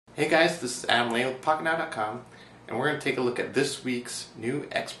Hey guys, this is Adam Lane with Pocketnow.com, and we're going to take a look at this week's new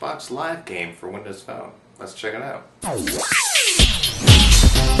Xbox Live game for Windows Phone. Let's check it out.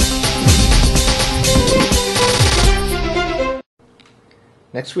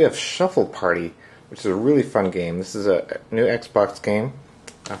 Next we have Shuffle Party, which is a really fun game. This is a new Xbox game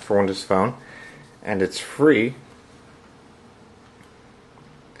for Windows Phone, and it's free.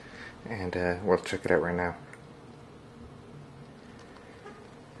 And we'll check it out right now.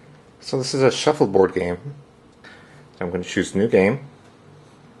 So this is a shuffleboard game. So I'm going to choose new game.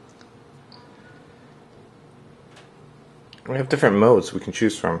 We have different modes we can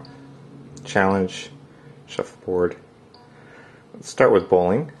choose from. Challenge, shuffleboard. Let's start with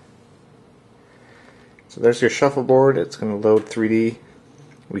bowling. So there's your shuffleboard. It's going to load 3D.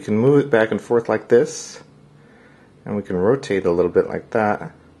 We can move it back and forth like this. And we can rotate a little bit like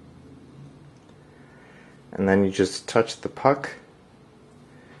that. And then you just touch the puck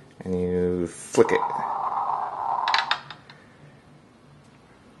and you flick it.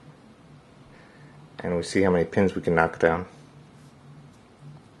 And we see how many pins we can knock down.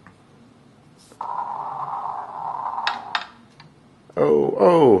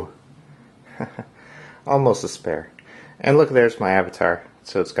 Oh! Almost a spare. And look, there's my avatar.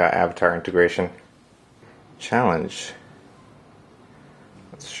 So it's got avatar integration. Challenge.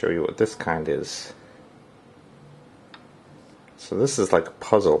 Let's show you what this kind is. So this is like a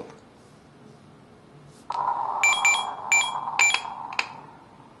puzzle.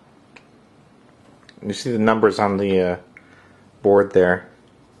 You see the numbers on the board there.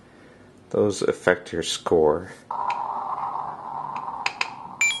 Those affect your score.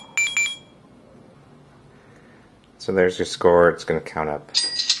 So there's your score. It's going to count up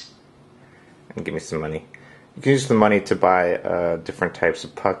and give me some money. You can use the money to buy different types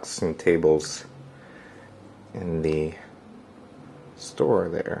of pucks and tables in the store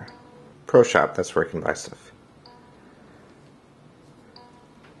there. Pro Shop, that's where you can buy stuff.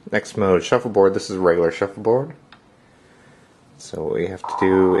 Next mode, shuffleboard. This is regular shuffleboard. So what you have to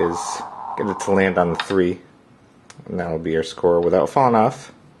do is get it to land on the 3, and that'll be your score without falling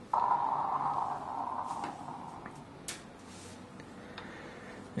off.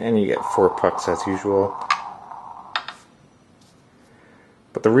 And you get 4 pucks as usual.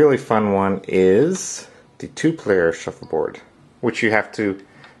 But the really fun one is the 2-player shuffleboard, which you have to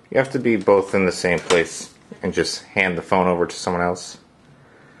be both in the same place and just hand the phone over to someone else.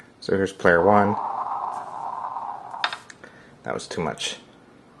 So here's player 1. That was too much.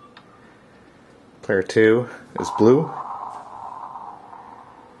 Player 2 is blue.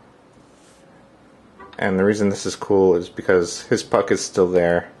 And the reason this is cool is because his puck is still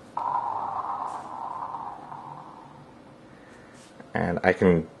there. And I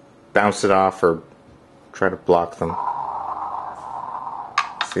can bounce it off or try to block them.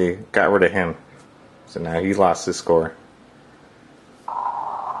 See, got rid of him. So now he lost his score.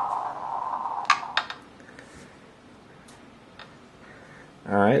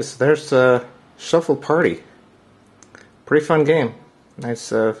 Alright, so there's Shuffle Party. Pretty fun game.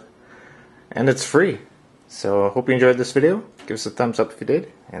 Nice, and it's free. So I hope you enjoyed this video. Give us a thumbs up if you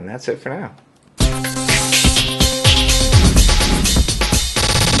did, and that's it for now.